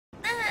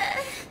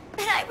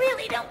I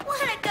really don't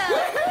want to go.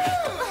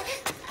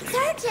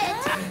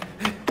 Sergeant!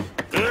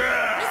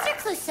 Mr.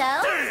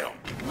 Clouseau? Damn!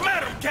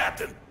 Madam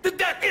Captain! Did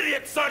that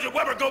idiot Sergeant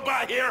Weber go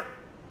by here?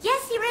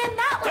 Yes, he ran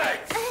that way.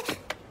 Thanks.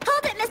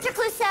 Hold it, Mr.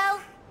 Clouseau.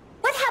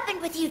 What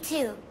happened with you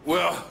two?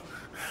 Well,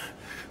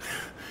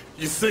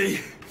 you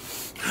see,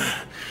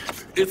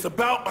 it's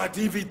about my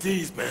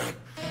DVDs, ma'am.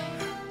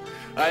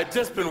 I had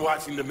just been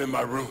watching them in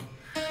my room.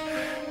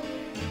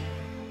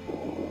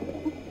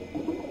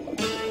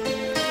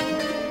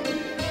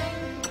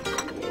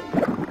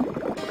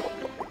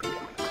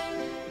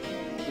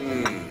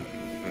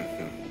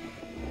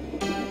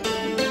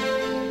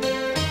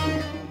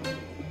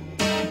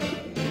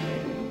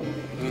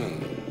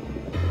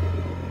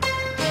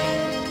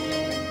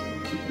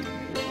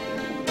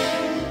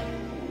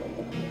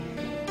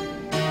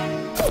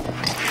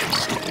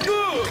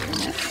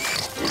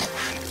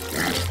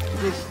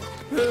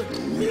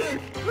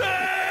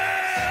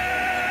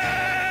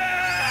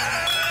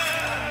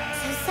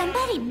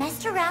 Somebody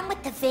messed around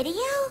with the video?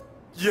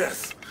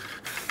 Yes.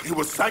 It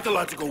was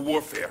psychological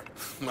warfare.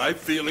 My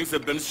feelings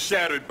have been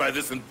shattered by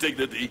this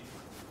indignity.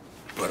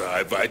 But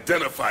I've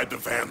identified the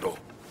vandal.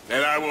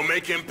 And I will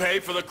make him pay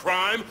for the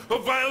crime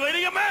of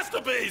violating a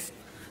masterpiece!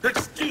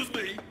 Excuse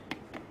me.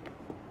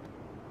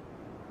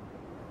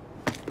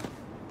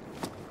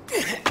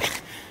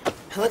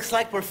 Looks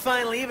like we're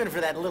finally even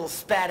for that little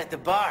spat at the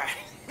bar.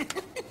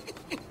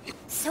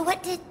 So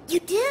what did you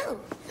do?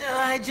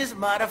 I just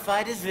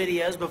modified his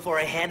videos before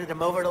I handed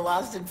him over to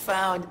Lost and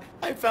Found.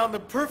 I found the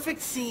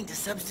perfect scene to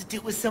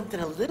substitute with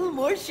something a little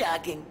more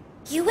shocking.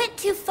 You went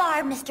too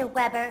far, Mr.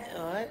 Weber.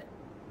 What?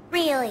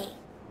 Really.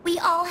 We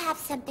all have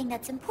something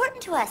that's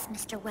important to us,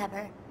 Mr.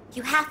 Weber.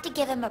 You have to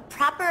give him a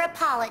proper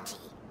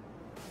apology.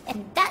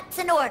 And that's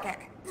an order.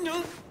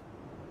 No.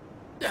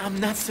 I'm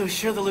not so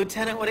sure the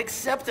lieutenant would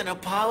accept an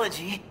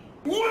apology.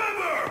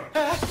 Weber!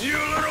 You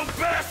little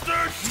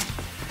bastard!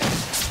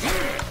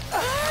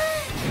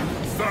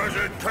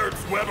 Sergeant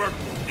Kurtz Weber,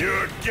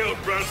 your guilt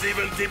runs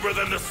even deeper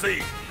than the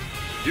sea.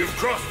 You've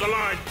crossed the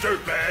line,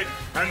 dirtbag,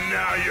 and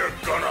now you're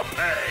gonna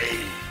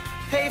pay.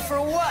 Pay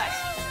for what?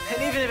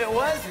 And even if it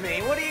was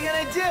me, what are you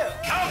gonna do?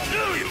 I'll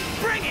do you!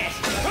 Bring it!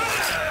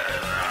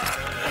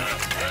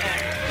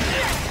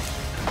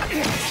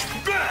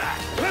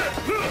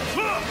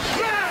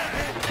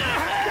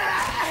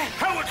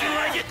 How would you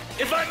like it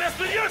if I messed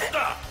with your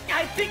stuff?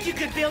 I think you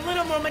could be a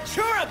little more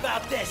mature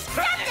about this.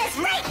 Stop this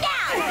right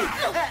now!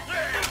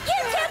 You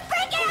two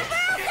freaking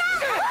brutal!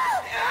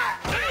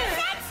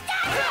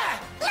 Stop it!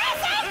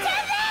 Listen to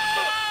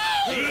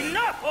me!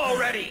 Enough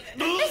already!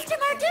 Mr.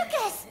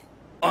 Mardukas!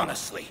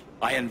 Honestly,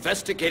 I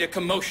investigate a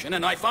commotion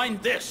and I find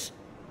this.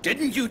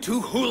 Didn't you two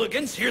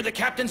hooligans hear the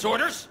captain's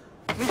orders?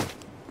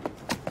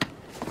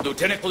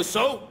 Lieutenant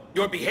Clouseau,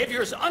 your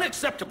behavior is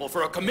unacceptable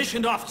for a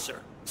commissioned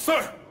officer.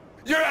 Sir,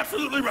 you're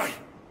absolutely right.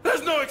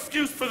 There's no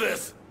excuse for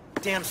this.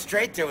 Damn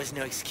straight there was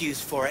no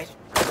excuse for it.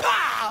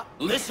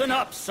 Listen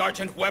up,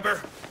 Sergeant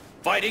Weber.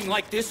 Fighting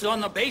like this on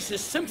the base is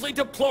simply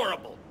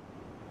deplorable.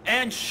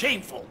 And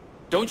shameful.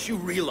 Don't you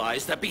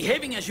realize that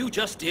behaving as you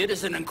just did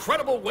is an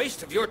incredible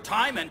waste of your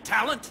time and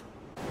talent?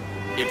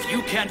 If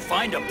you can't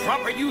find a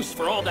proper use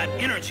for all that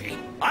energy,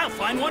 I'll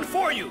find one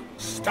for you.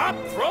 Stop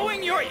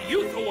throwing your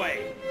youth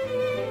away.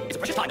 It's a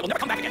precious time that will never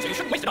come back again, so you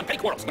shouldn't waste it on petty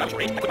quarrels. When I was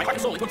your age, I put my heart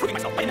and soul into improving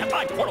myself. I didn't have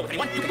time to quarrel with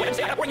anyone. You can go ahead and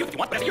say I have more youth if you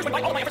want, but as the years went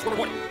by, all of my efforts were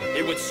rewarded.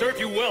 It would serve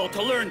you well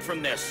to learn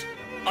from this.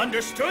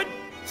 Understood?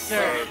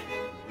 Sir.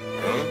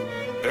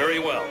 Very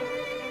well.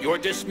 You're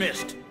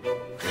dismissed.